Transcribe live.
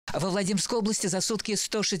Во Владимирской области за сутки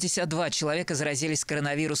 162 человека заразились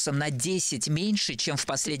коронавирусом, на 10 меньше, чем в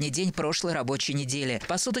последний день прошлой рабочей недели.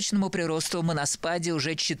 По суточному приросту мы на спаде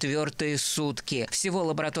уже 4-е сутки. Всего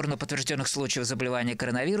лабораторно подтвержденных случаев заболевания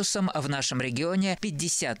коронавирусом в нашем регионе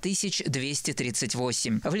 50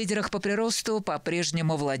 238. В лидерах по приросту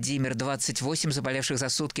по-прежнему Владимир – 28 заболевших за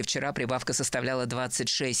сутки. Вчера прибавка составляла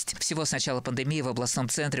 26. Всего с начала пандемии в областном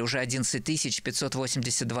центре уже 11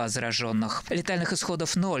 582 зараженных. Летальных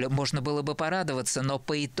исходов 0. Можно было бы порадоваться, но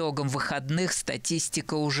по итогам выходных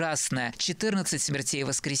статистика ужасная. 14 смертей в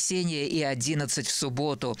воскресенье и 11 в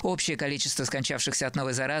субботу. Общее количество скончавшихся от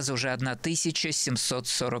новой заразы уже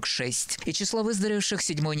 1746. И число выздоровевших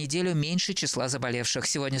седьмую неделю меньше числа заболевших.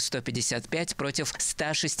 Сегодня 155 против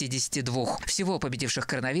 162. Всего победивших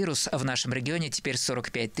коронавирус в нашем регионе теперь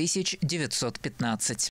 45 915.